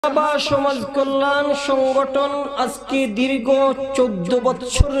সাহাবা সমাজ কল্যাণ সংগঠন আজকে দীর্ঘ 14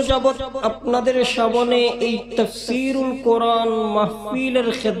 বছর যাবত আপনাদের সামনে এই তাফসীরুল কোরআন মাহফিলের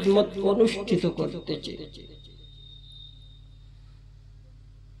খেদমত অনুষ্ঠিত করতেছে।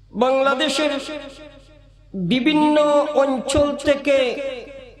 বাংলাদেশের বিভিন্ন অঞ্চল থেকে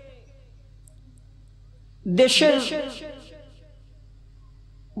দেশের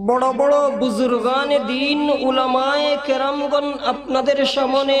বড় বড় বুজুর্গানে দ্বীন উলামায়ে কেরামগণ আপনাদের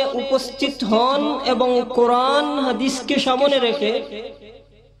সামনে উপস্থিত হন এবং কোরআন হাদিসকে সামনে রেখে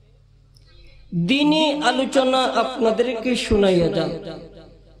দ্বীনি আলোচনা আপনাদেরকে শোনাইয়া যান।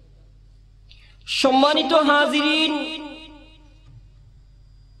 সম্মানিত হাজিরিন,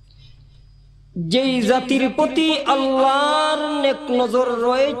 যেই জাতির প্রতি আল্লাহর নেক নজর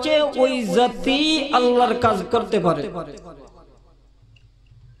রয়েছে ওই জাতি আল্লাহর কাজ করতে পারে।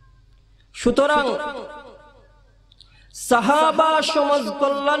 সুতরাং সাহাবা সমাজ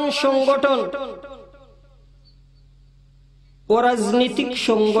কল্যাণ সংগঠন ও রাজনৈতিক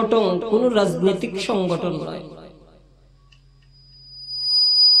সংগঠন, কোন রাজনৈতিক সংগঠন নয়।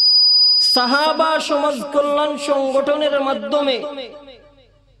 সাহাবা সমাজ কল্যাণ সংগঠনের মাধ্যমে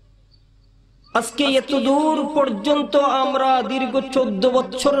আজকে এত দূর পর্যন্ত আমরা দীর্ঘ 14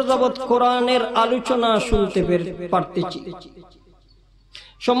 বছর যাবৎ কোরআনের আলোচনা শুনতে পারতেছি।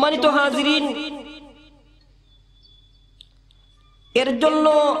 সম্মানিত হাজিরিন, এর জন্য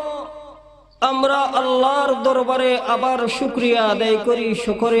আমরা আল্লাহর দরবারে আবার শুকরিয়া আদায় করি,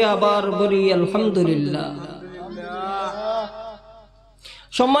 শুকরে আবার বলি আলহামদুলিল্লাহ।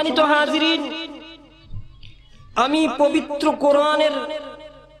 সম্মানিত হাজিরিন, আমি পবিত্র কোরআনের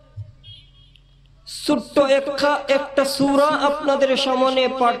ছোট্ট একটা সূরা আপনাদের সামনে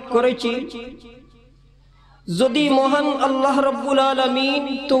পাঠ করেছি। যদি মহান আল্লাহ রাব্বুল আলামিন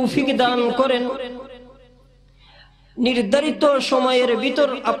তৌফিক দান করেন, নির্ধারিত সময়ের ভিতর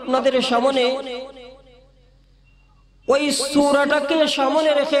আপনাদের সামনে ওই সূরাটাকে সামনে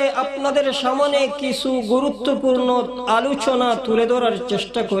রেখে আপনাদের সামনে কিছু গুরুত্বপূর্ণ আলোচনা তুলে ধরার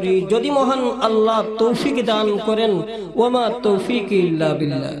চেষ্টা করি, যদি মহান আল্লাহ তৌফিক দান করেন। ওমা তৌফিক ইল্লা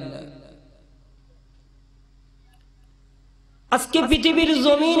বিল্লাহ। আজকে পৃথিবীর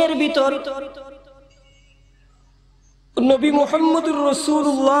জমিনের ভিতর নবী মুহাম্মদুর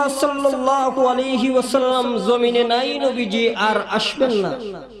রাসূলুল্লাহ সাল্লাল্লাহু আলাইহি ওয়াসাল্লাম জমিনে নাই, নবীজি আর আসবেন না।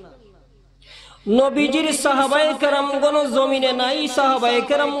 নবীজির সাহাবায়ে কেরামগণ জমিনে নাই, সাহাবায়ে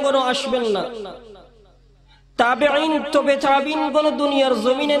কেরামগণ আসবেন না। তাবেঈন তবে তাবিঈনগণ দুনিয়ার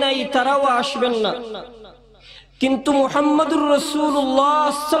জমিনে নাই, তারাও আসবেন না। কিন্তু মুহাম্মদুর রাসূলুল্লাহ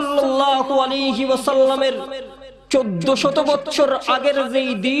সাল্লাল্লাহু আলাইহি ওয়াসাল্লামের 1400 বছর আগের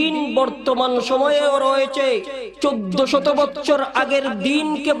যেই দিন বর্তমান সময়ে রয়েছে, 1400 বছর আগের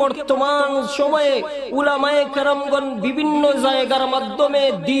দিনকে বর্তমান সময়ে উলামায়ে কেরামগণ বিভিন্ন জায়গার মাধ্যমে,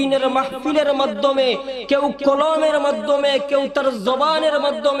 দ্বীনের মাহফিলের মাধ্যমে, কেউ কলমের মাধ্যমে, কেউ তার জবানের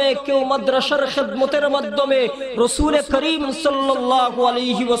মাধ্যমে, কেউ মাদ্রাসার খেদমতের মাধ্যমে রাসূল করিম সাল্লাল্লাহু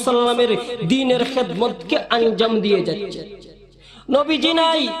আলাইহি ওয়াসাল্লামের দ্বীনের খেদমতকে আঞ্জাম দিয়ে যাচ্ছে। নবীজি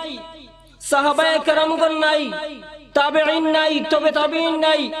নাই, সাহাবায়ে কেরামগণ নাই, তাবেঈন নাই, তবে তাবেঈন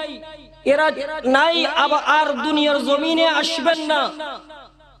নাই, এরা নাই, আর দুনিয়ার জমিনে আসবেন না।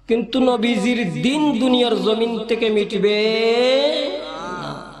 কিন্তু নবীজির দ্বীন দুনিয়ার জমিন থেকে মিটবে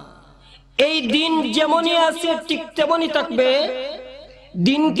না। এই দ্বীন যেমনই আছে ঠিক তেমনই থাকবে।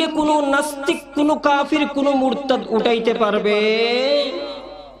 দ্বীনকে কোনো নাস্তিক, কোনো কাফির, কোনো মুরতাদ উঠাইতে পারবে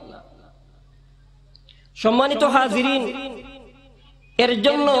না। সম্মানিত হাজিরিন, এর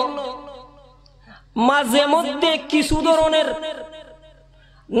জন্য মাঝে মধ্যে কিছু ধরনের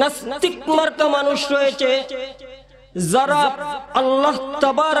নাস্তিক মার্কা মানুষ রয়েছে যারা আল্লাহ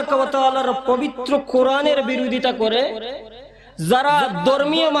তাবারক ওয়া তাআলার পবিত্র কোরআনের বিরোধিতা করে, যারা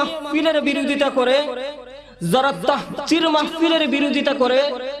ধর্মীয় মাহফিলের বিরোধিতা করে, যারা তাফসীর মাহফিলের বিরোধিতা করে,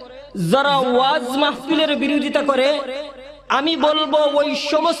 যারা ওয়াজ মাহফিলের বিরোধিতা করে। আমি বলবো ওই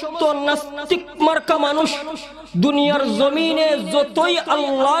সমস্ত নাস্তিক মার্কা মানুষ দুনিয়ার জমিনে যতই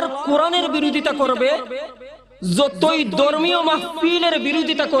আল্লাহর কোরআনের বিরোধিতা করবে, যতই ধর্মীয় মাহফিলের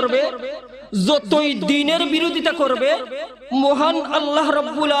বিরোধিতা করবে, যতই দ্বীনের বিরোধিতা করবে, মহান আল্লাহ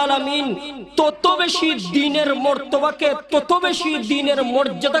রাব্বুল আলামিন তত বেশি দ্বীনের মর্তবাকে, তত বেশি দ্বীনের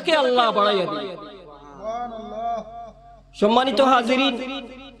মর্যাদাকে আল্লাহ বাড়াইয়া দিবেন। সুবহানাল্লাহ। সম্মানিত হাজিরিন,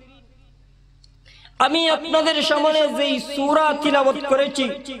 আমি আপনাদের সামনে যেই সূরা তিলাওয়াত করেছি,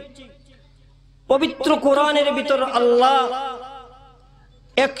 পবিত্র কোরআনের ভিতর আল্লাহ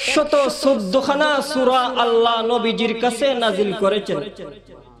 114 খানা সূরা আল্লাহ নবীজির কাছে নাজিল করেছেন।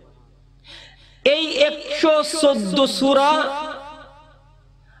 এই 114 সূরা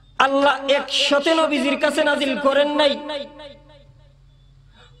আল্লাহ একসাথে নবীজির কাছে নাজিল করেন নাই,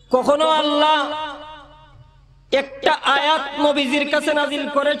 কখনো আল্লাহ একটা আয়াত নবীজির কাছে নাজিল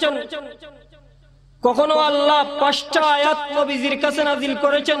করেছেন, কখনো আল্লাহ 5টা আয়াত নবীজির কাছে নাজিল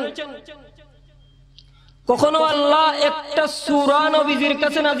করেছেন, কখনো আল্লাহ একটা সূরা নবীজির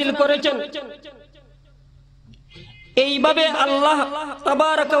কাছে নাজিল করেছেন। এইভাবে আল্লাহ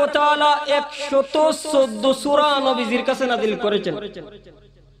তাবারাক ওয়া তাআলা 114 সূরা নবীজির কাছে নাজিল করেছেন।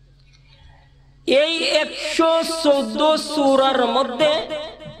 এই 114 সূরার মধ্যে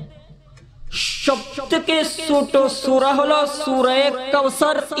সবথেকে ছোট সূরা হলো সূরা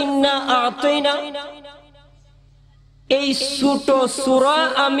কাউসার, ইন্না আতাইনা। এই ছোট সূরা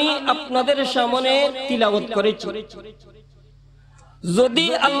আমি আপনাদের সামনে তিলাওয়াত করেছি। যদি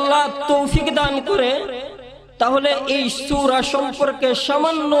আল্লাহ তৌফিক দান করে তাহলে এই সূরা সম্পর্কে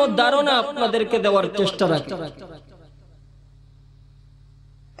সামান্য ধারণা আপনাদেরকে দেওয়ার চেষ্টা রাখি।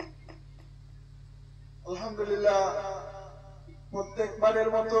 আলহামদুলিল্লাহ, প্রত্যেকবারের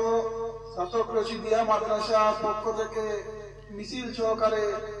মতো ছাত্র রশিদিয়া মাদ্রাসার পক্ষ থেকে মিছিল সহকারে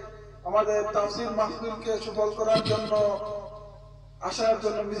আমাদের তাফসীর মাহফিলকে সফল করার জন্য আসার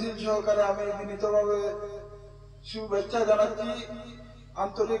জন্য মিছিল সহকারে আমি বিনীতভাবে শুভেচ্ছা জানাচ্ছি,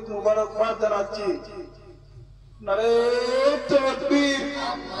 আন্তরিক মুবারকবাদ জানাচ্ছি। নারে তাকবীর,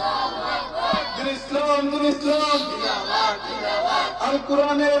 দিন ইসলাম, দিন ইসলাম, আল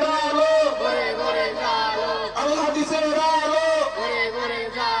কোরআনের আলো, আল হাদিসের আলো,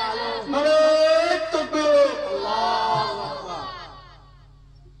 নারে তাকবীর।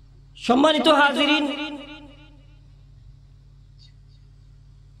 সম্মানিত হাজিরিন,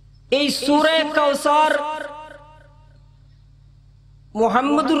 এই সূরা কাউসার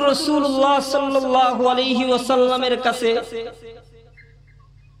মুহাম্মদুর রাসূলুল্লাহ সাল্লাল্লাহু আলাইহি ওয়াসাল্লামের কাছে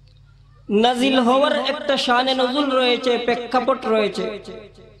নাজিল হওয়ার একটা শানে নজুল রয়েছে, প্রেক্ষাপট রয়েছে।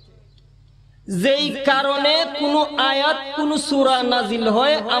 যেই কারণে কোন আয়াত কোন সূরা নাজিল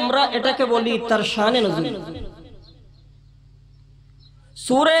হয় আমরা এটাকে বলি তার শানে নজুল।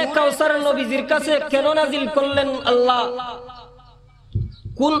 সূরা কাউসার নবীজির কাছে কেন নাজিল করলেন আল্লাহ?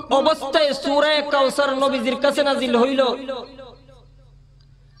 কোন অবস্থায় সূরা কাউসার নবীজির কাছে নাজিল হইল?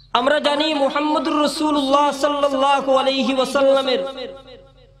 আমরা জানি মুহাম্মদুর রাসূলুল্লাহ সাল্লাল্লাহু আলাইহি ওয়াসাল্লামের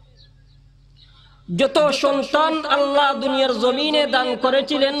যত সন্তান আল্লাহ দুনিয়ার জমিনে দান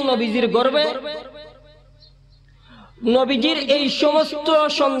করেছিলেন নবীজির গর্ভে, নবীজির এই সমস্ত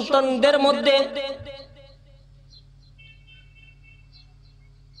সন্তানদের মধ্যে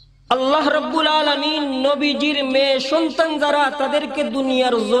আল্লাহ রাব্বুল আলামিন নবীজির মেয়ে সন্তান যারা তাদেরকে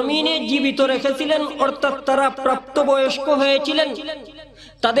দুনিয়ার জমিনে জীবিত রেখেছিলেন, অর্থাৎ তারা প্রাপ্তবয়স্ক হয়েছিলেন,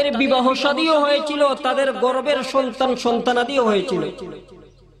 তাদের বিবাহ শাদীও হয়েছিল, তাদের গর্ভের সন্তান সন্তানাদিও হয়েছিল।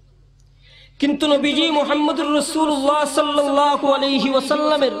 কিন্তু নবীজি মুহাম্মদুর রাসূলুল্লাহ সাল্লাল্লাহু আলাইহি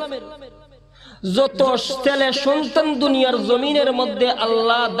ওয়াসাল্লামের যত ছেলে সন্তান দুনিয়ার জমিনের মধ্যে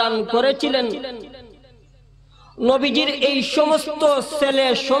আল্লাহ দান করেছিলেন, নবীজির এই সমস্ত ছেলে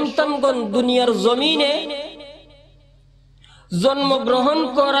সন্তানগণ দুনিয়ার জমিনে জন্মগ্রহণ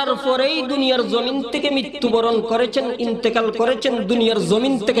করার পরেই দুনিয়ার জমিন থেকে মৃত্যুবরণ করেছেন, ইন্তেকাল করেছেন, দুনিয়ার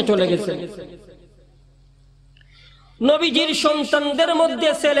জমিন থেকে চলে গেছেন। নবীজির সন্তানদের মধ্যে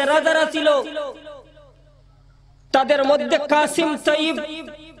ছেলেরা যারা ছিল তাদের মধ্যে কাসিম তাইব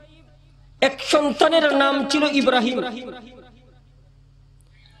এক সন্তানের নাম ছিল ইব্রাহিম।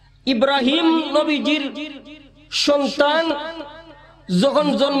 ইব্রাহিম নবীজির সন্তান যখন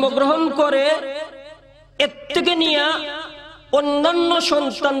জন্মগ্রহণ করে, এর থেকে নিয়ে অন্যান্য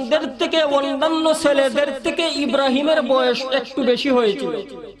সন্তানদের থেকে, অন্যান্য ছেলেদের থেকে ইব্রাহিমের বয়স একটু বেশি হয়েছিল।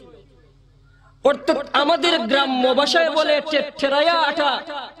 অর্থাৎ আমাদের গ্রাম্য ভাষায় বলে টেট্টেরায়া আটা।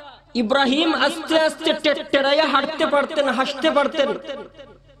 ইব্রাহিম আস্তে আস্তে টেট্টেরায়া হাঁটতে পারতেন, হাসতে পারতেন।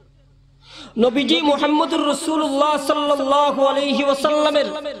 নবীজি মুহাম্মদুর রাসূলুল্লাহ সাল্লাল্লাহু আলাইহি ওয়াসাল্লামের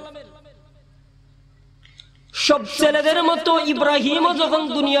সব ছেলেদের মতো ইব্রাহিমও যখন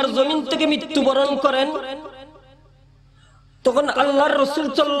দুনিয়ার জমিন থেকে মৃত্যুবরণ করেন, তখন আল্লাহর রাসূল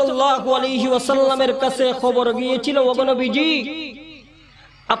সাল্লাল্লাহু আলাইহি ওয়াসাল্লামের কাছে খবর গিয়েছিল, ওগো নবীজি,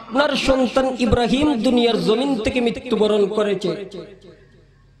 আপনার সন্তান ইব্রাহিম দুনিয়ার জমিন থেকে মৃত্যুবরণ করেছে।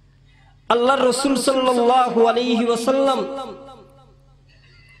 আল্লাহর রাসূল সাল্লাল্লাহু আলাইহি ওয়াসাল্লাম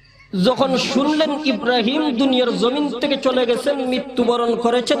যখন শুনলেন ইব্রাহিম দুনিয়ার জমিন থেকে চলে গেছেন, মৃত্যুবরণ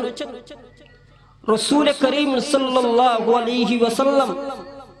করেছেন, রাসূল করিম সাল্লাল্লাহু আলাইহি ওয়াসাল্লাম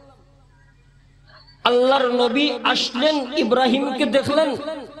আল্লাহর নবী আসলেন, ইব্রাহিমকে দেখলেন।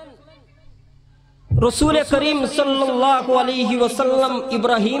 রাসূল করিম সাল্লাল্লাহু আলাইহি ওয়াসাল্লাম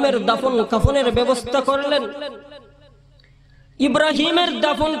ইব্রাহিমের দাফন কাফনের ব্যবস্থা করলেন। ইব্রাহিমের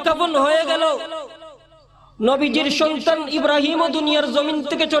দাফন কাফন হয়ে গেল। নবীজির সন্তান ইব্রাহিমও দুনিয়ার জমিন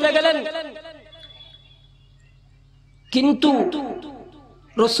থেকে চলে গেলেন। কিন্তু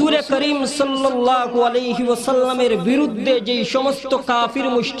রাসূল করিম সাল্লাল্লাহু আলাইহি ওয়াসাল্লামের বিরুদ্ধে যে সমস্ত কাফির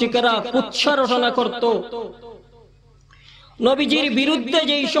মুশরিকরা কুৎসা রটনা করত, নবীজির বিরুদ্ধে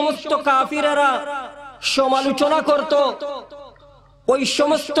যে সমস্ত কাফিররা সমালোচনা করত, ওই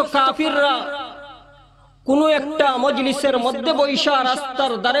সমস্ত কাফিররা কোনো একটা মজলিসের মধ্যে বৈশা,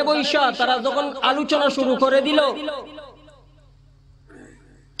 রাস্তার ধারে বৈশা তারা যখন আলোচনা শুরু করে দিল,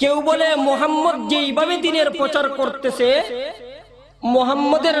 কেউ বলে মুহাম্মদ যেইভাবে দ্বীনের প্রচার করতেছে,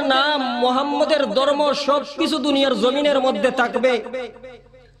 মুহাম্মদের নাম, মুহাম্মদের ধর্ম সবকিছু দুনিয়ার জমিনের মধ্যে থাকবে।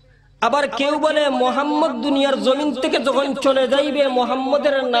 আবার কেউ বলে মুহাম্মদ দুনিয়ার জমিন থেকে যখন চলে যাইবে,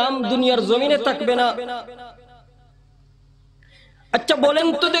 মুহাম্মদের নাম দুনিয়ার জমিনে থাকবে না। আচ্ছা বলেন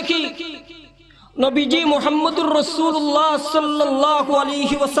তো দেখি, নবীজি মুহাম্মদুর রাসূলুল্লাহ সাল্লাল্লাহু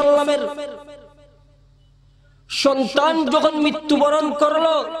আলাইহি ওয়াসাল্লামের সন্তান যখন মৃত্যুবরণ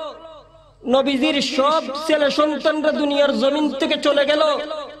করলো, নবীজির সব ছেলে সন্তানরা দুনিয়ার জমিন থেকে চলে গেল,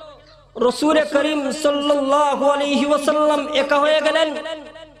 রাসূল করিম সাল্লাল্লাহু আলাইহি ওয়াসাল্লাম একা হয়ে গেলেন।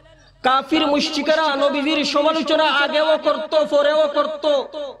 কাফির মুশরিকরা নবীজির সমালোচনা আগেও করত, পরেও করত।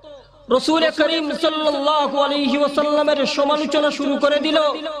 রাসূল করিম সাল্লাল্লাহু আলাইহি ওয়াসাল্লামের সমালোচনা শুরু করে দিল।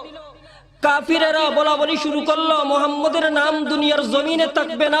 কাফিরেরা বলা বলি শুরু করলো, মুহাম্মদের নাম দুনিয়ার জমিনে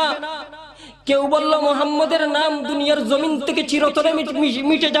থাকবে না। কেউ বলল মুহাম্মদের নাম দুনিয়ার জমিন থেকে চিরতরে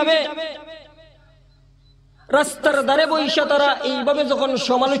মিটে যাবে। রাস্তার ধারে বৈশা তারা এইভাবে যখন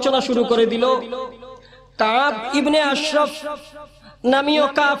সমালোচনা শুরু করে দিল, কাব ইবনে আশরাফ নামীয়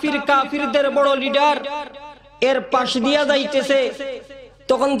কাফিরদের বড় লিডার এর পাশ দিয়া যাইতেছে।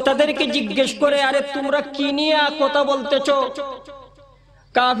 তখন তাদেরকে জিজ্ঞেস করে, আরে তোমরা কি নিয়ে কথা বলতেছো?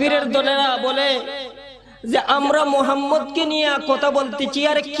 কাফিরের দলেরা বলে যে আমরা মুহাম্মদকে নিয়ে কথা বলতেছি।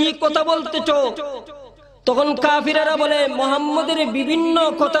 আরে কি কথা বলতেছো? তখন কাফিরেরা বলে মুহাম্মদের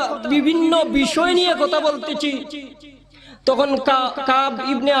বিভিন্ন বিষয় নিয়ে কথা বলতেছি। তখন কাব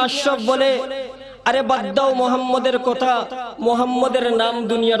ইবনে আশরাফ বলে, আরে বাদ দাও মুহাম্মদের কথা, মুহাম্মদের নাম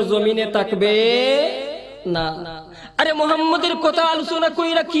দুনিয়ার জমিনে থাকবে না। আরে মুহাম্মদের কথা আলোচনা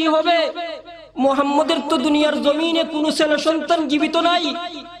কইরা কি হবে? মুহাম্মদের তো দুনিয়ার জমিনে কোনো ছেলে সন্তান জীবিত নাই,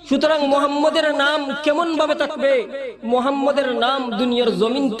 সুতরাং মুহাম্মদের নাম কেমন ভাবে থাকবে? মুহাম্মদের নাম দুনিয়ার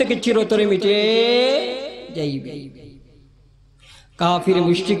জমিন থেকে চিরতরে মিটে যাইবে। কাফির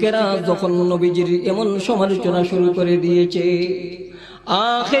মুশরিকেরা যখন নবীজির এমন সমালোচনা শুরু করে দিয়েছে,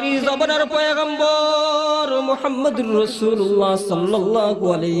 আখেরি জমানার পয়গম্বর মুহাম্মদুর রাসূলুল্লাহ সাল্লাল্লাহু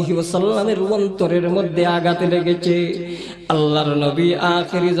আলাইহি ওয়াসাল্লামের অন্তরের মধ্যে আঘাত লেগেছে। আল্লাহর নবী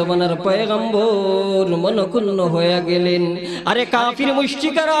আখেরি জমানার পয়গম্বর মনক্ষুণ্ণ হয়ে গেলেন। আরে কাফির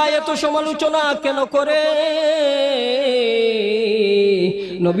মুশরিকরা এত সমালোচনা কেন করে?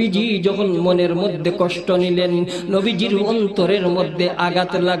 নবীজি যখন মনের মধ্যে কষ্ট নিলেন, নবীজির অন্তরের মধ্যে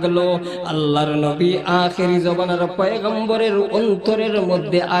আঘাত লাগলো। আল্লাহর নবী আখেরি জমানার পয়গম্বরের অন্তরের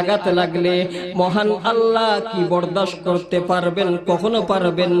মধ্যে আঘাত লাগলে মহান আল্লাহ কি বরদাস্ত করতে পারবেন? কখনো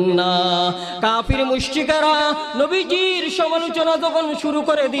পারবেন না। কাফির মুশরিকরা নবীজির সমালোচনা যখন শুরু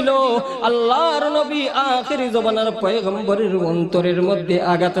করে দিল, আল্লাহর নবী আখেরি জমানার পয়গম্বরের অন্তরের মধ্যে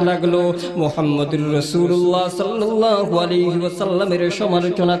আঘাত লাগলো। মুহাম্মদুর রাসূলুল্লাহ সাল্লাল্লাহু আলাইহি ওয়াসাল্লামের সমালোচনা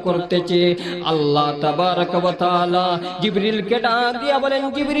করতেছে। আল্লাহ তাবারক ওয়া তাআলা জিবরিলকে ডাক দিয়া বলেন,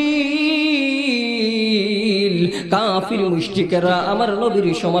 জিবরিল, কাফির মুশরিকরা আমার নবীর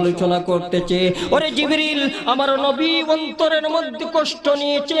সমালোচনা করতেছে। ওরে জিবরিল, আমার নবী অন্তরের মধ্যে কষ্ট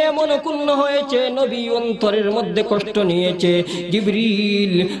নিয়েছে, মনক্ষুণ্ণ হয়েছে, নবী অন্তরের মধ্যে কষ্ট নিয়েছে।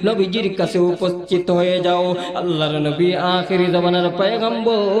 জিবরিল, নবীজির কাছে উপস্থিত হয়ে যাও। আল্লাহর নবী আখেরি জামানার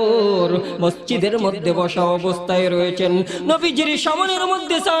পয়গম্বর মসজিদের মধ্যে বসা অবস্থায় রয়েছেন। নবীজির সামনের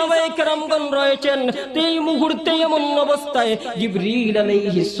মধ্যে সাহাবায়ে কেরামগণ রয়েছেন। এই মুহূর্তে এমন অবস্থায় জিবরিল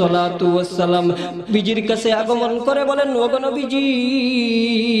আলাইহিস সালাতু ওয়াস সালাম নবীজির কাছে আগমন করে বলেন, ওগো নবীজি,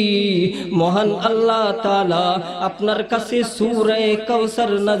 মহান আল্লাহ তাআলা আপনার কাছে সূরা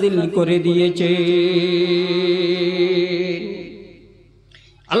কাউসার নাযিল করে দিয়েছে।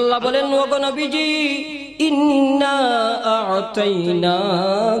 আল্লাহ বলেন, ওগো নবীজি, ইন্না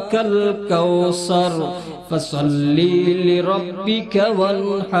আ'তাইনাকাল কাউসার ফাসাল্লি লিরাব্বিকা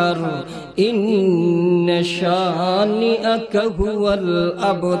ওয়ানহার ইন্না শানিআকা হুয়াল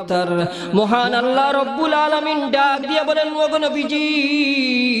আবতার। মহান আল্লাহ রব্বুল আলামিন ডাক দিয়ে বলেন, ওগো নবীজি,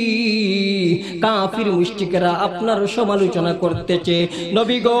 কাফির মুশরিকেরা আপনার সমালোচনা করতেছে।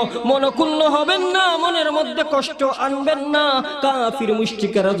 নবী গো, মনক্ষুণ্ণ হবেন না, মনের মধ্যে কষ্ট আনবেন না। কাফির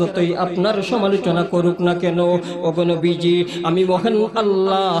মুশরিকেরা যতই আপনার সমালোচনা করুক না কেন, ওগো নবীজি, আমি মহান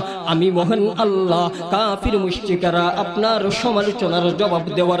আল্লাহ, আমি মহান আল্লাহ। কাফির মুশরিকেরা আপনার সমালোচনার জবাব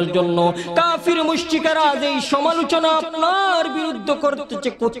দেওয়ার জন্য, কাফির মুশরিকেরা যেই সমালোচনা আপনার বিরুদ্ধে করতেছে,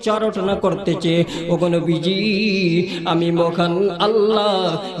 উচ্চারণা করতেছে, ওগো নবীজি, আমি মহান আল্লাহ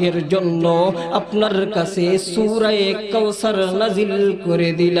এর জন্য আপনার কাছে সূরা কাউসার নাজিল করে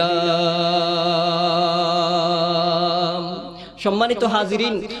দিলাম। সম্মানিত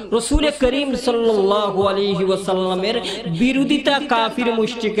হাজিরিন, রাসূল করিম সাল্লাল্লাহু আলাইহি ওয়াসাল্লামের বিরোধিতা কাফির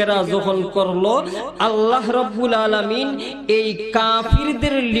মুশরিকেরা যখন করলো, আল্লাহ রাব্বুল আলামিন এই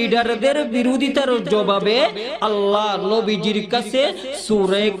কাফিরদের লিডারদের বিরোধিতার জবাবে আল্লাহ নবীজির কাছে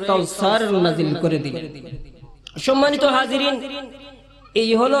সূরা কাউসার নাজিল করে দিলেন। সম্মানিত হাজিরিন,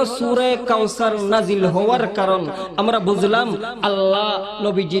 এই হলো সূরা কাউসার নাজিল হওয়ার কারণ। আমরা বুঝলাম আল্লাহ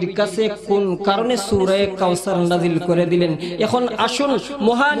নবীজির কাছে কোন কারণে সূরা কাউসার নাজিল করে দিলেন। এখন আসুন,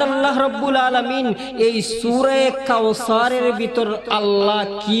 মহান আল্লাহ রাব্বুল আলামিন এই সূরা কাউসারের ভিতর আল্লাহ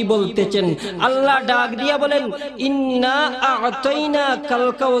কি বলতেছেন। আল্লাহ ডাক দিয়া বলেন, ইন্না আ'তাইনা কাল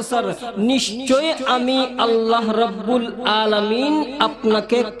কাউসার, নিশ্চয় আমি আল্লাহ রাব্বুল আলামিন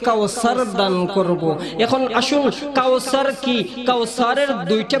আপনাকে কাউসার দান করব। এখন আসুন, কাউসার কি? কাউসার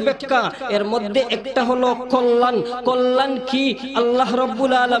দুইটা ব্যাখ্যা, এর মধ্যে একটা হলো কল্যাণ। কল্যাণ কি? আল্লাহ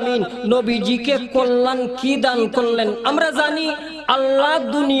রাব্বুল আলামিন নবীজিকে কল্যাণ কি দান করলেন? আমরা জানি আল্লাহ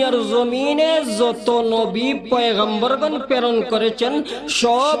দুনিয়ার জমিনে যত নবী পয়গম্বরগণ প্রেরণ করেছেন,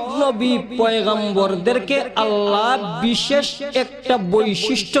 সব নবী পয়গম্বরদেরকে আল্লাহ বিশেষ একটা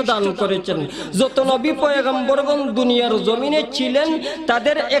বৈশিষ্ট্য দান করেছেন। যত নবী পয়গম্বরগণ দুনিয়ার জমিনে ছিলেন,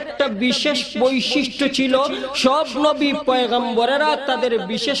 তাদের একটা বিশেষ বৈশিষ্ট্য ছিল। সব নবী পয়গম্বরেরা তাদের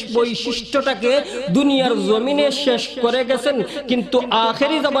বিশেষ বৈশিষ্ট্যটাকে দুনিয়ার জমিনে শেষ করে গেছেন, কিন্তু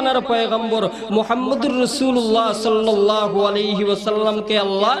আখেরি জামানার পয়গম্বর মুহাম্মদুর রাসূলুল্লাহ সাল্লাল্লাহু আলাইহি ওয়াসাল্লামকে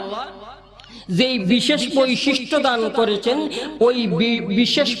আল্লাহ যেই বিশেষ বৈশিষ্ট্য দান করেছেন, ওই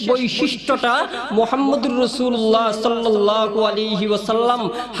বিশেষ বৈশিষ্ট্যটা মুহাম্মদুর রাসূলুল্লাহ সাল্লাল্লাহু আলাইহি ওয়াসাল্লাম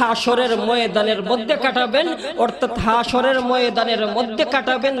হাশরের ময়দানের মধ্যে কাটাবেন। অর্থাৎ হাশরের ময়দানের মধ্যে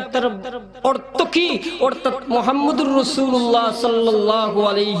কাটাবেন, তার অর্থ কি? অর্থাৎ মুহাম্মদুর রাসূলুল্লাহ সাল্লাল্লাহু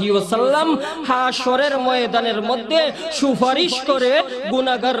আলাইহি ওয়াসাল্লাম হাশরের ময়দানের মধ্যে সুপারিশ করে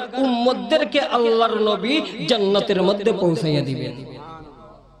গুনাহগার উম্মতদেরকে আল্লাহর নবী জান্নাতের মধ্যে পৌঁছাইয়া দিবেন।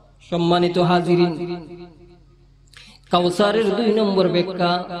 সম্মানিত হাজিরিন, কাউসারের 2 নম্বর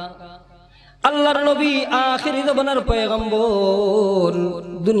ব্যাখ্যা, আল্লাহর নবী আখিরি জামানার পয়গম্বর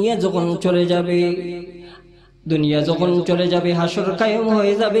দুনিয়া যখন চলে যাবে, দুনিয়া যখন চলে যাবে, হাসর কায়েম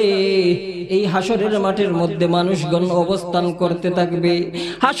হয়ে যাবে। এই হাসরের মাঠের মধ্যে মানুষগণ অবস্থান করতে থাকবে।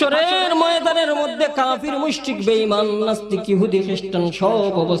 হাসরের ময়দানের মধ্যে কাফির, মুশরিক, বেঈমান, নাস্তিক, ইহুদি, খ্রিস্টান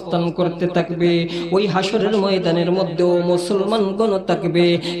সব অবস্থান করতে থাকবে। ওই হাসরের ময়দানের মধ্যেও মুসলমানগণ থাকবে,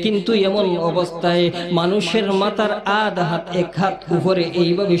 কিন্তু এমন অবস্থায় মানুষের মাথার আধা হাত, 1 হাত উপরে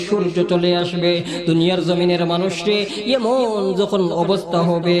এইভাবে সূর্য চলে আসবে দুনিয়ার জমিনের মানুষরে। এমন যখন অবস্থা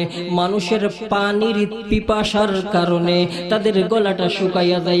হবে, মানুষের পানির পিপাসার কারণে তাদের গলাটা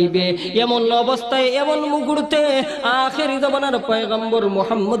শুকাইয়া যাইবে। এমন অবস্থায়, এমন মুহূর্তে আখেরি জামানার পয়গম্বর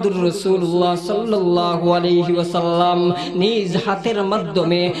মুহাম্মদুর রাসূলুল্লাহ সাল্লাল্লাহু আলাইহি ওয়াসাল্লাম নিজ হাতের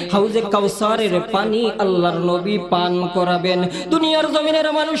মাধ্যমে হাউজে কাউসারের পানি আল্লাহর নবী পান করাবেন দুনিয়ার জমিনের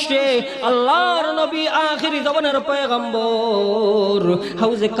মানুষকে। আল্লাহর নবী আখেরি জামানার পয়গম্বর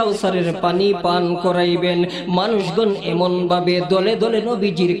হাউজে কাউসারের পানি পান করাইবেন। মানুষগণ এমন ভাবে দলে দলে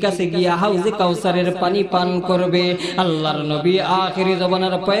নবীজির কাছে গিয়া হাউজে কাউসারের পানি পান করবে। আল্লাহর নবী আখেরি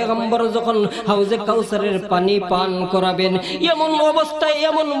জামানার পয়গম্বর যখন হাউজে কাউসারের পানি পান করাবেন, এমন অবস্থায়,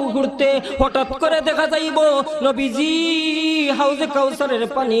 এমন মুহূর্তে হঠাৎ করে দেখা যাইব নবীজি হাউজে কাউসারের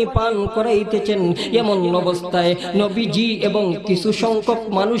পানি পান করাইতেছেন। এমন অবস্থায় নবীজি এবং কিছু সংখ্যক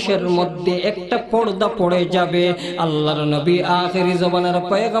মানুষের মধ্যে একটা পর্দা পড়ে যাবে। আল্লাহর নবী আখেরি জামানার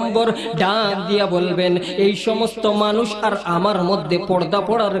পয়গম্বর ডাক দিয়া বলবেন, এই সমস্ত মানুষ আর আমার মধ্যে পর্দা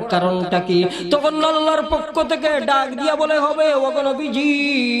পড়ার কারণটা কি? তখন আল্লাহর পক্ষ থেকে ডাক দিয়া বলে হবে, ওগো নবীজি,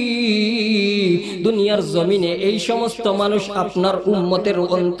 দুনিয়ার জমিনে এই সমস্ত মানুষ আপনার উম্মতের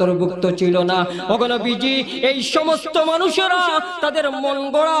অন্তর্ভুক্ত ছিল না। ওগো নবীজি, এই সমস্ত মানুষেরা তাদের মন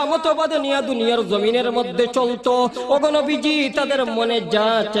গড়া মতবাদ নিয়ে দুনিয়ার জমিনের মধ্যে চলতো। ওগো নবীজি, তাদের মনে যা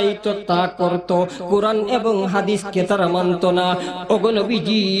চাইতো তা করত, কোরআন এবং হাদিসকে তারা মানত না। ওগো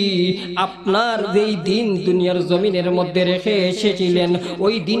নবীজি, আপনার যেই দিন দুনিয়ার জমিনের মধ্যে রেখে এসেছিলেন,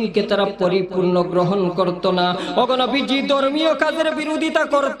 ওই দিনকে তারা পরিপূর্ণ গ্রহণ করত না। ওগো নবীজি, ধর্মীয় কাজের বিরোধিতা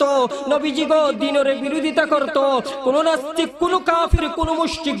করত, নবীজি গো দ্বীনের বিরোধিতা করত। কোন নাস্তিক, কোন কাফির, কোন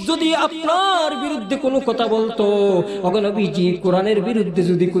মুশরিক যদি আপনার বিরুদ্ধে কোনো কথা বলতো, ওগো নবীজি কোরআনের বিরুদ্ধে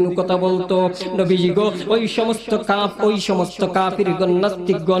যদি কোনো কথা বলতো, নবীজি গো ওই সমস্ত কাফিরগণ,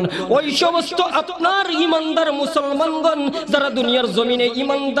 নাস্তিকগণ, ওই সমস্ত আপনার ইমানদার মুসলমানগণ যারা দুনিয়ার জমিনে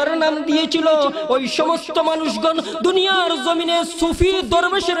ইমানদার নাম দিয়েছিল, ওই সমস্ত মানুষগণ দুনিয়ার জমিনে সুফি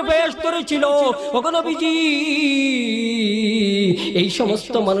দরবেশের বেশ ধরেছিল। ওগো নবীজি এই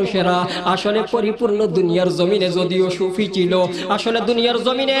সমস্ত মানুষেরা আসলে পরিপূর্ণ দুনিয়ার জমিনে যদিও সুফি ছিল, আসলে দুনিয়ার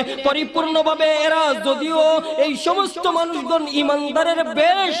জমিনে পরিপূর্ণভাবে এরা যদিও এই সমস্ত মানুষগণ ইমানদারের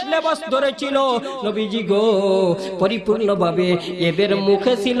বেশ লেবাস ধরেছিল, নবীজি গো পরিপূর্ণভাবে এদের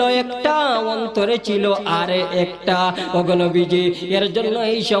মুখে ছিল একটা, অন্তরে ছিল আরে একটা। ওগো নবীজি এর জন্য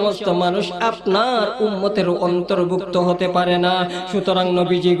এই সমস্ত মানুষ আপনার উম্মতের অন্তর্ভুক্ত হতে পারে না। সুতরাং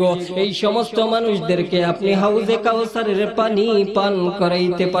নবীজি গো এই সমস্ত মানুষদেরকে আপনি হাউজে কাউসারের পানি পান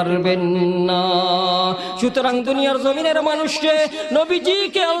করাইতে পারবেন না। সুতরাং দুনিয়ার জমিনের মানুষকে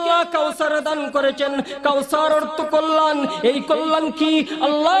নবীজিকে আল্লাহ কাউসার দান করেছেন। কাউসার অর্থ কল্যাণ। এই কল্যাণ কি?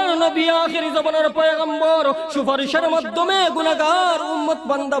 আল্লাহর নবী আখির জামানার পয়গম্বর সুপারিশের মাধ্যমে গুনাহগার উম্মত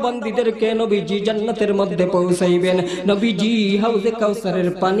বান্দা বান্দীদেরকে নবীজি জান্নাতের মধ্যে পৌঁছাইবেন। নবীজি হাউজে কাউসারের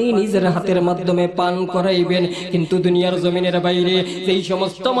পানি নিজের হাতের মাধ্যমে পান করাইবেন। কিন্তু দুনিয়ার জমিনের বাইরে যেই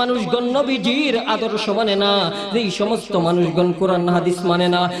সমস্ত মানুষগণ নবীজির আদর্শ মানে না, যেই সমস্ত মানুষগণ কোরআন হাদিস মানে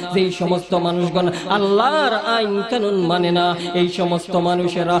না, যেই সমস্ত মানুষগণ আল্লাহর আইন কানুন মানে না, এই সমস্ত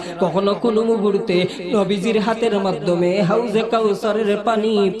মানুষেরা কখনো কোনো মুহূর্তে নবীজির হাতের মাধ্যমে হাউজে কাউসারের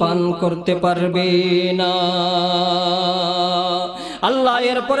পানি পান করতে পারবে না। আল্লাহ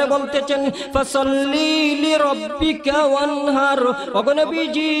এরপরে বলতেছেন ফাসাল্লি লিরাব্বিকা ওয়ানহার। ওগো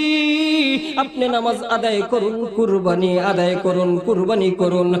নবীজি আপনি নামাজ আদায় করুন, কুরবানি আদায় করুন, কুরবানি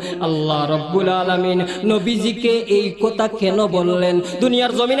করুন। আল্লাহ রাব্বুল আলামিন নবীজিকে এই কথা কেন বললেন?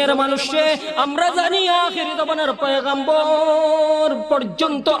 দুনিয়ার জমিনের মানুষে আমরা জানি আখির জামানার পয়গম্বর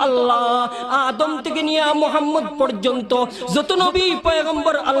পর্যন্ত আল্লাহ আদম থেকে নিয়ে মুহাম্মদ পর্যন্ত যত নবী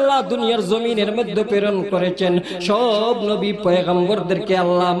পয়গম্বর আল্লাহ দুনিয়ার জমিনের মধ্যে প্রেরণ করেছেন, সব নবী পয়গম্বরদেরকে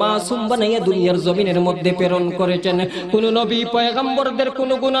আল্লাহ মাসুম বানাইয়া দুনিয়ার জমিনের মধ্যে প্রেরণ করেছেন। কোন নবী পয়গম্বরদের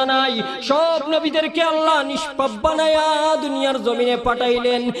কোনো গুনাহ নাই, সব নবীদেরকে আল্লাহ নিষ্পাপ বানাইয়া দুনিয়ার জমিনে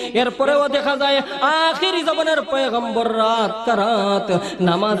পাঠাইলেন। এরপরেও দেখা যায় আখির জামানার পয়গম্বর রাত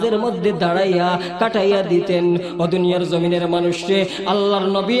নামাজের মধ্যে দাঁড়াইয়া কাটাইয়া দিতেন। ও দুনিয়ার জমিনের মানুষকে আল্লাহর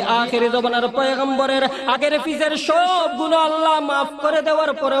নবী আখির জামানার পয়গম্বরের আগের পিছের সব গুনাহ আল্লাহ মাফ করে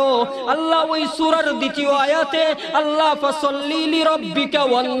দেওয়ার পরেও আল্লাহ ওই সূরার দ্বিতীয় আয়াতে আল্লাহ ফাসাল্লি লিরাব্বিকা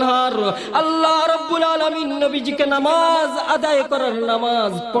ওয়ানহার, আল্লাহ রাব্বুল আলামিন নবীজিকে নামাজ আদায় করার,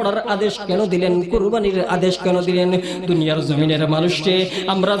 নামাজ পড়ার আদেশ কেন দিলেন? কুরবানির আদেশ কেন দিলেন? দুনিয়ার জমিনের মানুষকে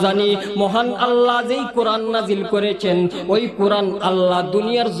আমরা জানি মহান আল্লাহ যেই কোরআন নাজিল করেছেন, ওই কোরআন আল্লাহ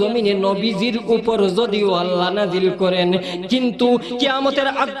দুনিয়ার জমিনে নবীজির উপর যদিও আল্লাহ নাজিল করেন, কিন্তু কিয়ামতের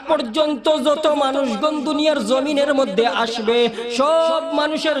আগ পর্যন্ত যত মানুষগণ দুনিয়ার জমিনের মধ্যে আসবে, সব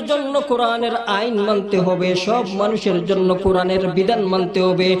মানুষের জন্য কোরআনের আইন মানতে হবে, সব মানুষের জন্য কোরআনের বিধান মানতে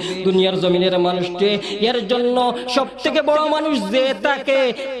হবে। দুনিয়ার জমিনের মানুষকে এর জন্য সবথেকে বড় মানুষ যে তাকে,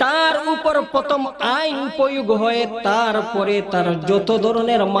 তার উপর প্রথম আইন প্রয়োগ হয়ে তারপরে তার যত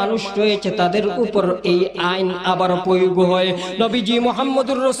ধরনের মানুষ রয়েছে তাদের উপর এই আইন আবার প্রয়োগ হয়। নবীজি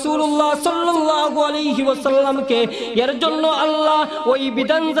মুহাম্মদুর রাসূলুল্লাহ সাল্লাল্লাহু আলাইহি ওয়াসাল্লামকে এর জন্য আল্লাহ ওই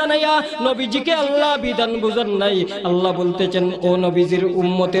বিধান জানাইয়া নবীজিকে আল্লাহ বিধান বুঝান নাই। আল্লাহ বলতেছেন ও নবীজির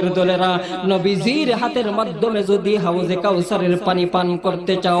উম্মতের দলেরা, নবীজির হাতের মাধ্যমে যদি হাউজে কাউসারের পানি পান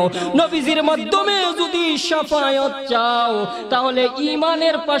করতে চাও, নবীজির মাধ্যমে যদি শাফায়াত চাও, তাহলে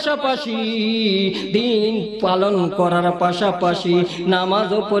ঈমানের পাশাপাশি দিন পালন করার পাশাপাশি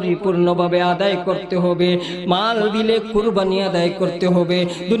নামাজও পরিপূর্ণভাবে আদায় করতে হবে, মাল দিলে কুরবানি আদায় করতে হবে।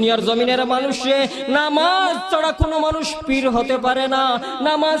 দুনিয়ার জমিনের মানুষে নামাজ ছাড়া কোনো মানুষ পীর হতে পারে না,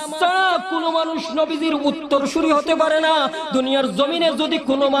 নামাজ ছাড়া কোনো মানুষ নবীজির উত্তরসূরি হতে পারে না। দুনিয়ার জমিনে যদি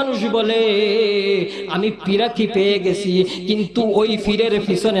কোনো মানুষ বলে আমি পীরাকি পেয়ে গেছি, কিন্তু ওই পীরের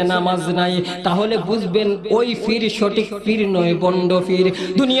পিছনে নামাজ নাই, তাহলে বুঝবেন ওই পীর সঠিক পীর নয়, বন্ড পীর।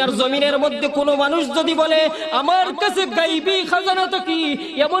 দুনিয়ার জমিনের মধ্যে কোনো মানুষ যদি বলে আমার কাছে গাইবী খাজানা কি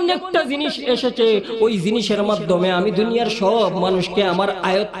এমন একটা জিনিস এসেছে, ওই জিনিসের মাধ্যমে আমি দুনিয়ার সব মানুষকে আমার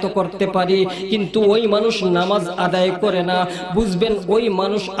আয়ত্ত করতে পারি, কিন্তু ওই মানুষ নামাজ আদায় করে না, বুঝবেন ওই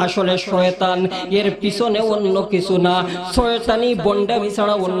মানুষ আসলে শয়তান, এর পিছনে অন্য কিছু না, শয়তানি বন্ডামি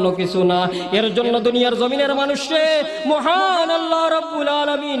ছাড়া অন্য কিছু না। এর জন্য দুনিয়ার জমিনের মানুষে মহান আল্লাহ রাব্বুল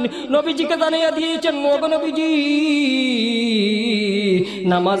আলামিন নবীজিকে জানিয়ে দিয়েছেন, নবীজি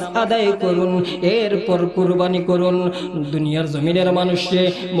নামাজ আদায় করুন, এরপর কুরবানি করুন। দুনিয়ার জমিনের মানুষে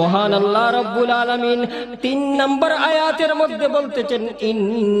মহান আল্লাহ রাব্বুল আলামিন 3 নম্বর আয়াতের মধ্যে বলতেছেন,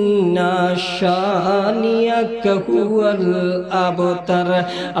 ইন্না শানিয়াকা হুয়াল আবতার।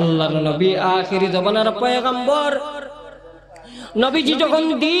 আল্লাহর নবী আখিরি জামানার পয়গম্বর নবীজি যখন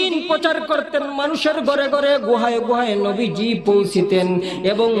দিন প্রচার করতেন, মানুষের ঘরে ঘরে গুহায় গুহায় নবীজি পৌঁছিতেন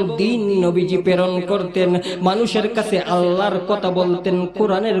এবং দিন নবীজি প্রেরণ করতেন, মানুষের কাছে আল্লাহর কথা বলতেন,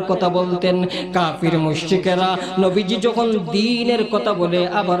 কোরআনের কথা বলতেন। কাফির মুশরিকেরা নবীজি যখন দিনের কথা বলে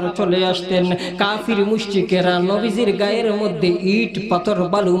আবার চলে আসতেন, কাফির মুশরিকেরা নবীজির গায়ের মধ্যে ইট পাথর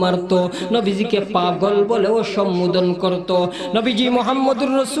বালু মারত, নবীজিকে পাগল বলেও সম্বোধন করত। নবীজি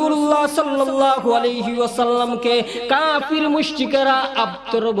মুহাম্মদুর রাসূলুল্লাহ সাল্লাল্লাহু আলাইহি ওয়াসাল্লামকে কাফির মুশরিকেরা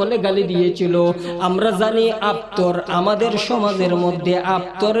আবতর বলে গালি দিয়েছিল। আমরা জানি আবতর, আমাদের সমাজের মধ্যে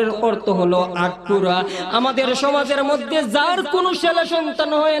আবতরের অর্থ হলো আটকুরা। আমাদের সমাজের মধ্যে যার কোনো ছেলে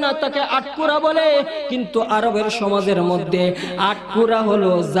সন্তান হয় না তাকে আটকুরা বলে, কিন্তু আরবের সমাজের মধ্যে আটকুরা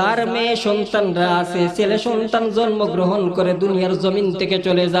হলো যার মেয়ে সন্তানরা আছে, ছেলে সন্তান জন্মগ্রহণ করে দুনিয়ার জমিন থেকে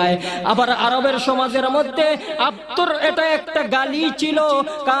চলে যায়। আবার আরবের সমাজের মধ্যে আবতর এটা একটা গালি ছিল।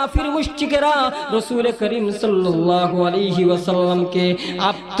 কাফির মুশরিকেরা রাসূল করিম সাল্লাল্লাহু আলাইহি ওয়াসাল্লামকে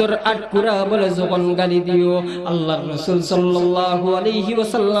আবতর আটকুরা বলে যখন গালি দিও, আল্লাহর রাসূল সাল্লাল্লাহু আলাইহি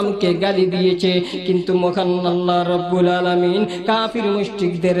ওয়াসাল্লামকে গালি দিয়েছে। কিন্তু মহান আল্লাহ রাব্বুল আলামিন কাফির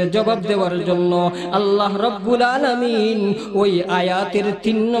মুশরিকদের জবাব দেওয়ার জন্য আল্লাহ রাব্বুল আলামিন ওই আয়াতের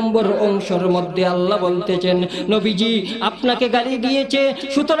 3 নম্বর অংশের মধ্যে আল্লাহ বলতেছেন, নবীজি আপনাকে গালি দিয়েছে,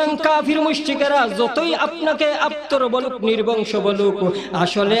 সুতরাং কাফির মুশরিকেরা যতই আপনাকে আবতর বলুক, নির্বংশ বলুক,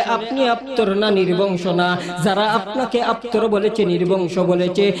 আসলে আপনি আবতর না, নির্বংশ না। যারা আপনাকে আবতর বলেছে, নির্বংশ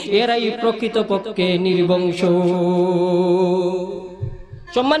বলেছে, এরাই প্রকৃতপক্ষে নির্বংশ।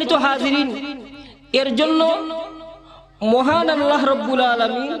 সম্মানিত হাজিরিন, এর জন্য মহান আল্লাহ রাব্বুল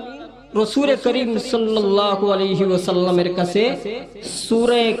আলামিন রাসূল করিম সাল্লাল্লাহু আলাইহি ওয়াসাল্লামের কাছে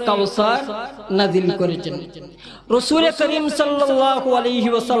সূরা কাউসার নাযিল করেছেন। রাসূল করিম সাল্লাল্লাহু আলাইহি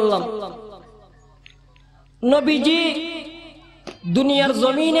ওয়াসাল্লাম নবীজি দুনিয়ার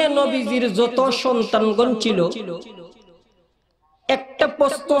জমিনে নবীজির যত সন্তানগণ ছিল, একটা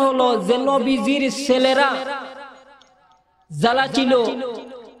প্রশ্ন হলো যে নবীজির ছেলেরা যারা ছিল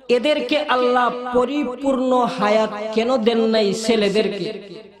এদেরকে আল্লাহ পরিপূর্ণ হায়াত কেন দেন নাই ছেলেদেরকে?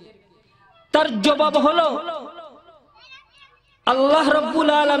 তার জবাব হলো আল্লাহ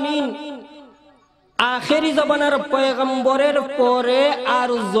রাব্বুল আলামিন আখেরি জামানার পয়গম্বরের পরে আর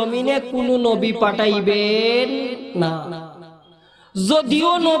জমিনে কোনো নবী পাঠাইবেন না।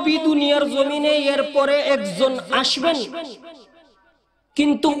 যদিও নবী দুনিয়ার জমিনে এর পরে একজন আসবেন,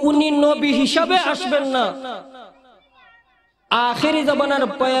 কিন্তু উনি নবী হিসাবে আসবেন না, আখেরি জামানার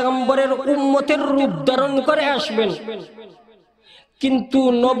পয়গম্বরের উম্মতের রূপ ধারণ করে আসবেন। কিন্তু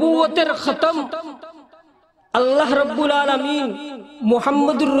নবুয়তের খতম আল্লাহ রাব্বুল আলামিন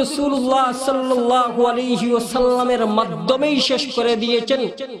মুহাম্মদুর রাসূলুল্লাহ সাল্লাল্লাহু আলাইহি ওয়াসাল্লামের মাধ্যমেই শেষ করে দিয়েছেন।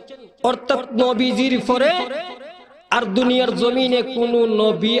 অর্থাৎ নবীজির পরে আর দুনিয়ার জমিনে কোনো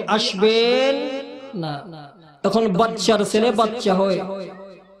নবী আসবেন না। তখন বাদশার ছেলে বাদশা হয়,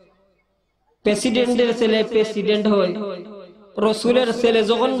 প্রেসিডেন্টের ছেলে প্রেসিডেন্ট হয়। রাসূলের ছেলে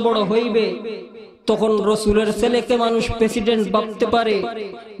যখন বড় হইবে তখন রাসূলের ছেলেকে মানুষ প্রেসিডেন্ট ভাবতে পারে,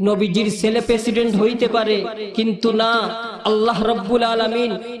 নবীজির ছেলে প্রেসিডেন্ট হইতে পারে, কিন্তু না, আল্লাহ রাব্বুল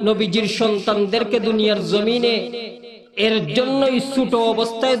আলামিন নবীজির সন্তানদেরকে দুনিয়ার জমিনে এর জন্যই ছোট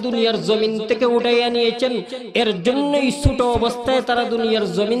অবস্থায় দুনিয়ার জমিন থেকে উঠাইয়া নিয়েছেন, এর জন্যই ছোট অবস্থায় তারা দুনিয়ার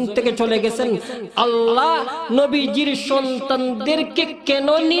জমিন থেকে চলে গেছেন। আল্লাহ নবীজির সন্তানদেরকে কেন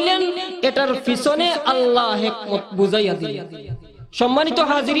নিলেন, এটার পিছনে আল্লাহ হিকমত বুঝাইয়া দিলেন। সম্মানিত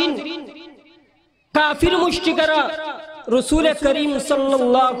হাজিরিন, কাফির মুশরিকরা রাসূল করিম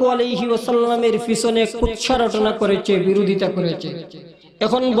সাল্লাল্লাহু আলাইহি ওয়াসাল্লামের পিছনে কুৎসা রটনা করেছে, বিরোধিতা করেছে।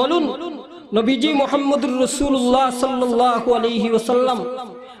 এখন বলুন, নবীজি মুহাম্মদুর রাসূলুল্লাহ সাল্লাল্লাহু আলাইহি ওয়াসাল্লাম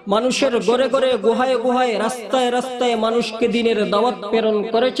মানুষের ঘরে ঘরে গুহায় গুহায় রাস্তায় রাস্তায় মানুষকে দ্বীনের দাওয়াত প্রেরণ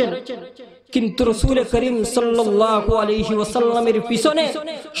করেছেন, কিন্তু রাসূল করিম সাল্লাল্লাহু আলাইহি ওয়াসাল্লামের পিছনে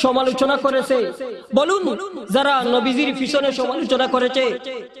সমালোচনা করেছে। বলুন, যারা নবীজির পিছনে সমালোচনা করেছে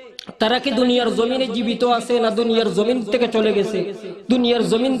তারা কি দুনিয়ার জমিনে জীবিত আছে না দুনিয়ার জমিন থেকে চলে গেছে? দুনিয়ার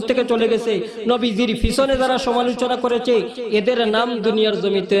জমিন থেকে চলে গেছে। নবীজির পিছনে যারা সমালোচনা করেছে এদের নাম দুনিয়ার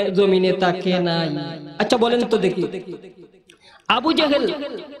জমিনে থাকে নাই। আচ্ছা বলেন তো দেখি, আবু জেহেল,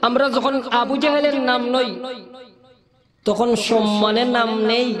 আমরা যখন আবু জেহেলের নাম নই তখন সম্মানের নাম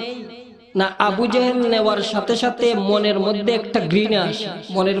নেই না? আবু জেহেল নেওয়ার সাথে সাথে মনের মধ্যে একটা ঘৃণা আসে,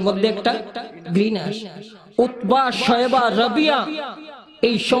 মনের মধ্যে একটা ঘৃণা আসে। উতবা, শয়বা, রাবিয়া,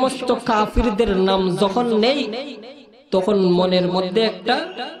 এই সমস্ত কাফিরদের নাম যখন নেই তখন মনের মধ্যে একটা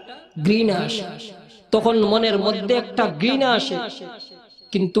ঘৃণা আসে, তখন মনের মধ্যে একটা ঘৃণা আসে।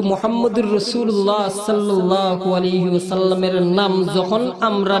 কিন্তু মুহাম্মদুর রাসূলুল্লাহ সাল্লাল্লাহু আলাইহি ওয়াসাল্লামের নাম যখন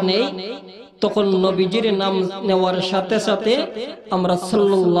আমরা নেই, তখন নবীজির নাম নেওয়ার সাথে সাথে আমরা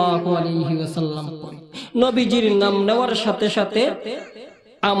সাল্লাল্লাহু আলাইহি ওয়াসাল্লাম পড়ি। নবীজির নাম নেওয়ার সাথে সাথে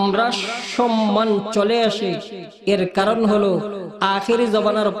আমরা সম্মান চলে আসে। এর কারণ হলো আখিরি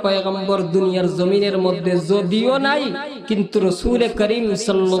জামানার পয়গম্বর দুনিয়ার জমিনের মধ্যে যদিও নাই, কিন্তু রাসূল করিম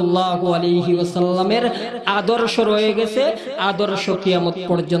সাল্লাল্লাহু আলাইহি ওয়াসাল্লামের আদর্শ রয়ে গেছে, আদর্শ কিয়ামত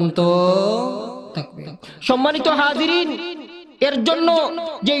পর্যন্ত থাকবে। সম্মানিত হাজিরিন, এর জন্য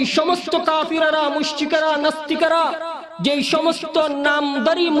যেই সমস্ত কাফিররা, মুশরিকরা, নাস্তিকরা, যেই সমস্ত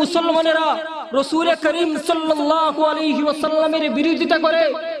নামদারি মুসলমানেরা রাসূল করিম সাল্লাল্লাহু আলাইহি ওয়াসাল্লামের বিরোধিতা করে,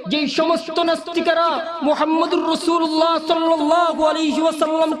 যেই সমস্ত নাস্তিকরা মুহাম্মদুর রাসূলুল্লাহ সাল্লাল্লাহু আলাইহি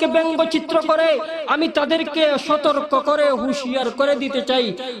ওয়াসাল্লামকে ব্যঙ্গচিত্র করে, আমি তাদেরকে সতর্ক করে হুঁশিয়ার করে দিতে চাই,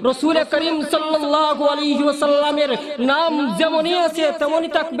 রাসূল করিম সাল্লাল্লাহু আলাইহি ওয়াসাল্লামের নাম যেমনই আছে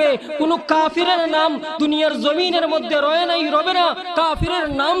তেমনই থাকবে। কোন কাফিরের নাম দুনিয়ার জমিনের মধ্যে রয়ে নাই, রবে না। কাফিরের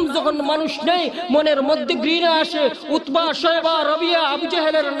নাম যখন মানুষ নেই, মনের মধ্যে ঘৃণা আসে। উতবা, শায়বা, রবিয়া, আবু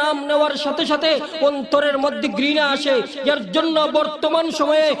জেহেলের নাম নেওয়ার সাথে সাথে অন্তরের মধ্যে ঘৃণা আসে। এর জন্য বর্তমান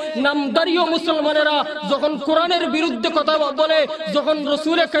সময়ে নামদারিও মুসলমানেরা যখন কোরআনের বিরুদ্ধে কথা বলে, যখন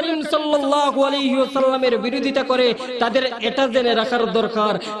রাসূল করিম সাল্লাল্লাহু আলাইহি ওয়াসাল্লামের বিরোধিতা করে, তাদের এটা জেনে রাখার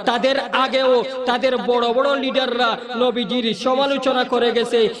দরকার, তাদের আগেও তাদের বড় বড় লিডাররা নবীজির সমালোচনা করে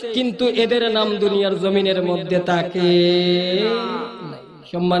গেছে, কিন্তু এদের নাম দুনিয়ার জমিনের মধ্যে থাকে।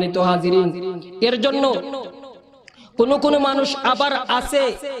 সম্মানিত হাজিরিন, এর জন্য কোন মানুষ আবার আছে,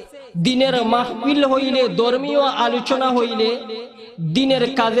 দিনের মাহফিল হইলে, ধর্মীয় আলোচনা হইলে দিনের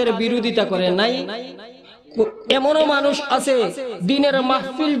কাজের বিরোধিতা করে নাই। এমনও মানুষ আছে, দিনের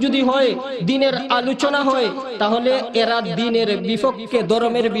মাহফিল যদি হয়, দিনের আলোচনা হয়, তাহলে এরা দিনের বিপক্ষে,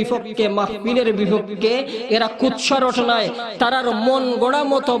 ধর্মের বিপক্ষে, মাহফিলের বিপক্ষে এরা কুৎসা রটনায় তারার মন গড়া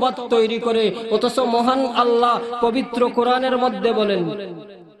মতবাদ তৈরি করে। অথচ মহান আল্লাহ পবিত্র কোরআনের মধ্যে বলেন,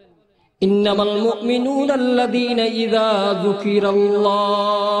 ইন্নামাল মুমিনুনা আল্লাযীনা ইযা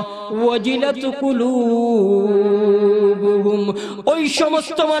যুকিরাল্লাহু ওয়াজিলাত কুলুবুহুম। ওই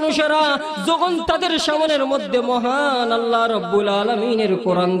সমস্ত মানুষেরা যখন তাদের সামনের মধ্যে মহান আল্লাহ রাব্বুল আলামিনের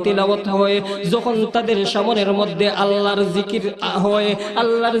কোরআন তিলাওয়াত হয়, যখন তাদের সামনের মধ্যে আল্লাহর জিকির হয়,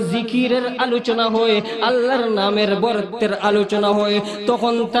 আল্লাহর জিকিরের আলোচনা হয়, আল্লাহর নামের বরকতের আলোচনা হয়,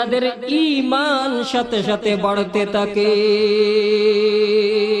 তখন তাদের ঈমান সাথে সাথে বাড়তে থাকে।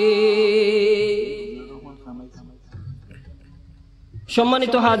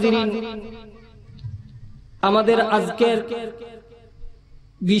 সম্মানিত হাজিরিন, আমাদের আজকের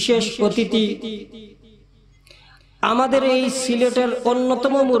বিশেষ অতিথি আমাদের এই সিলেটের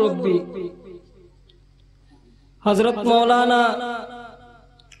অন্যতম মুরব্বী হযরত মাওলানা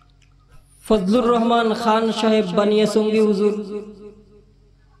ফজলুর রহমান খান সাহেব বানিয়াসঙ্গী হুজুর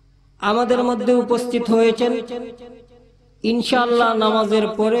আমাদের মধ্যে উপস্থিত হয়েছেন। ইনশাআল্লাহ নামাজের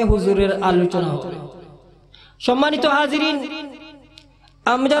পরে হুজুরের আলোচনা হবে। সম্মানিত হাজিরিন,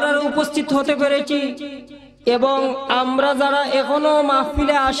 আমরা যারা উপস্থিত হতে পেরেছি এবং আমরা যারা এখনো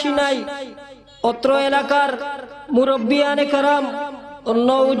মাহফিলে আসি নাই, অত্র এলাকার মুরব্বিয়ানে কেরাম,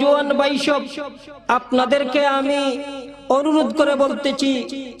 নওজোয়ান বাইশব, আপনাদেরকে আমি অনুরোধ করে বলতেছি,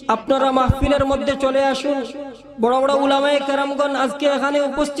 আপনারা মাহফিলের মধ্যে চলে আসুন। বড় বড় উলামায়ে কেরামগণ আজকে এখানে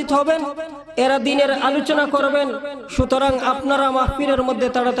উপস্থিত হবেন, এরা দিনের আলোচনা করবেন, সুতরাং আপনারা মাহফিলের মধ্যে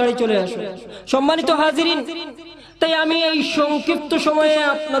তাড়াতাড়ি চলে আসুন। সম্মানিত হাজিরিন, তাই আমি এই সংক্ষিপ্ত সময়ে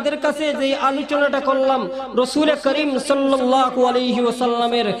আপনাদের কাছে যে আলোচনাটা করলাম, রাসূল করিম সাল্লাল্লাহু আলাইহি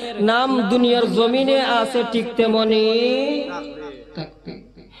ওয়াসাল্লামের নাম দুনিয়ার জমিনে আছে, ঠিক তেমনি থাকবে।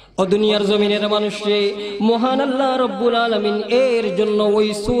 ও দুনিয়ার জমিনের মানুষে মহান আল্লাহ রাব্বুল আলামিন এর জন্য ওই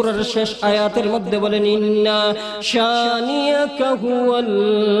সূরার শেষ আয়াতের মধ্যে বলেন, ইন্না শানিয়াকা হুয়াল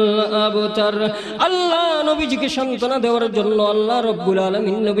আবতার। আল্লাহ নবীজিকে সান্ত্বনা দেওয়ার জন্য আল্লাহ রাব্বুল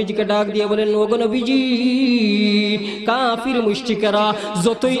আলামিন নবীজিকে ডাক দিয়ে বলেন, ওগো নবীজি, কাফির মুশরিকেরা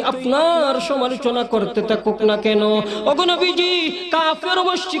যতই আপনার সমালোচনা করতে থাকুক না কেন, ওগো নবীজি, কাফির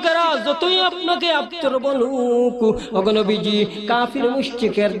মুশরিকেরা যতই আপনাকে আপ্তর বলুক, ওগো নবীজি, কাফির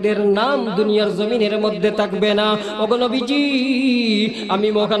মুশরিকদের নাম দুনিয়ার জমিনের মধ্যে থাকবে না। ওগো নবীজি, আমি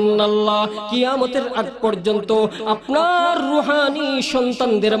মহান আল্লাহ কিয়ামতের আগ পর্যন্ত আপনার রূহানি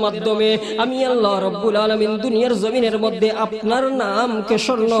সন্তানদের মাধ্যমে আমি আল্লাহ রাব্বুল আলামিন দুনিয়ার জমিনের মধ্যে আপনার নামকে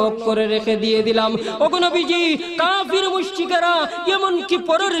স্বর্ণ করে রেখে দিয়ে দিলাম। ওগো নবীজি, কাফির মুশরিকেরা এমন কি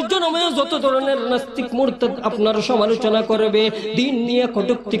পরের জন্মে যত ধরনের নাস্তিক মুরতাদ আপনার সমালোচনা করবে, দিন নিয়ে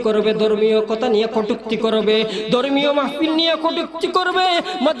কটূক্তি করবে, ধর্মীয় কথা নিয়ে কটূক্তি করবে, ধর্মীয় মাহফিল নিয়ে কটূক্তি করবে,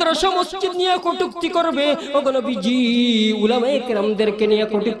 মাদ্রাসা মসজিদ নিয়ে কটূক্তি করবে, ওগো নবীজি উলামায়ে কেরামদেরকে নিয়ে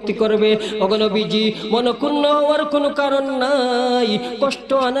কটূক্তি করবে, ওগো নবীজি মনক্ষুণ্ণ হওয়ার কোনো কারণ নাই, কষ্ট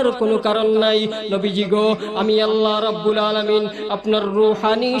আনার কোনো কারণ নাই। নবীজি গো, আমি আল্লাহ রাব্বুল আলামিন আপনার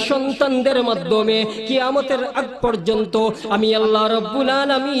রূহানি সন্তানদের মাধ্যমে কিয়ামতের আগ পর্যন্ত আমি আল্লাহ রাব্বুল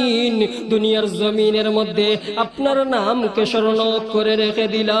আলামিন দুনিয়ার জমিনের মধ্যে আপনার নামকে স্মরণ করে রেখে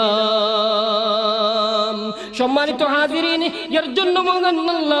দিলাম। সম্মানিত হাজিরিন, এর জন্য মহান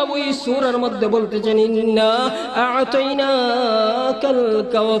আল্লাহ ওই সূরার মধ্যে বলতেছেন, ইন্না আ'তাইনাকাল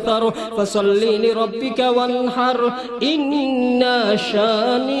কাওসার ফাসাল্লি লিরাব্বিকা ওয়ানহার ইন্না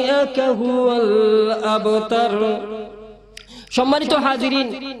শানিআকা হুয়াল আবতার। সম্মানিত হাজিরিন,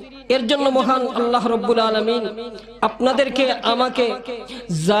 এর জন্য মহান আল্লাহ রাব্বুল আলামিন আপনাদেরকে আমাকে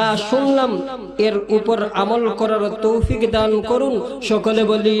যা শুনলাম এর উপর আমল করার তৌফিক দান করুন। সকলে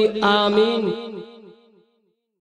বলি আমিন।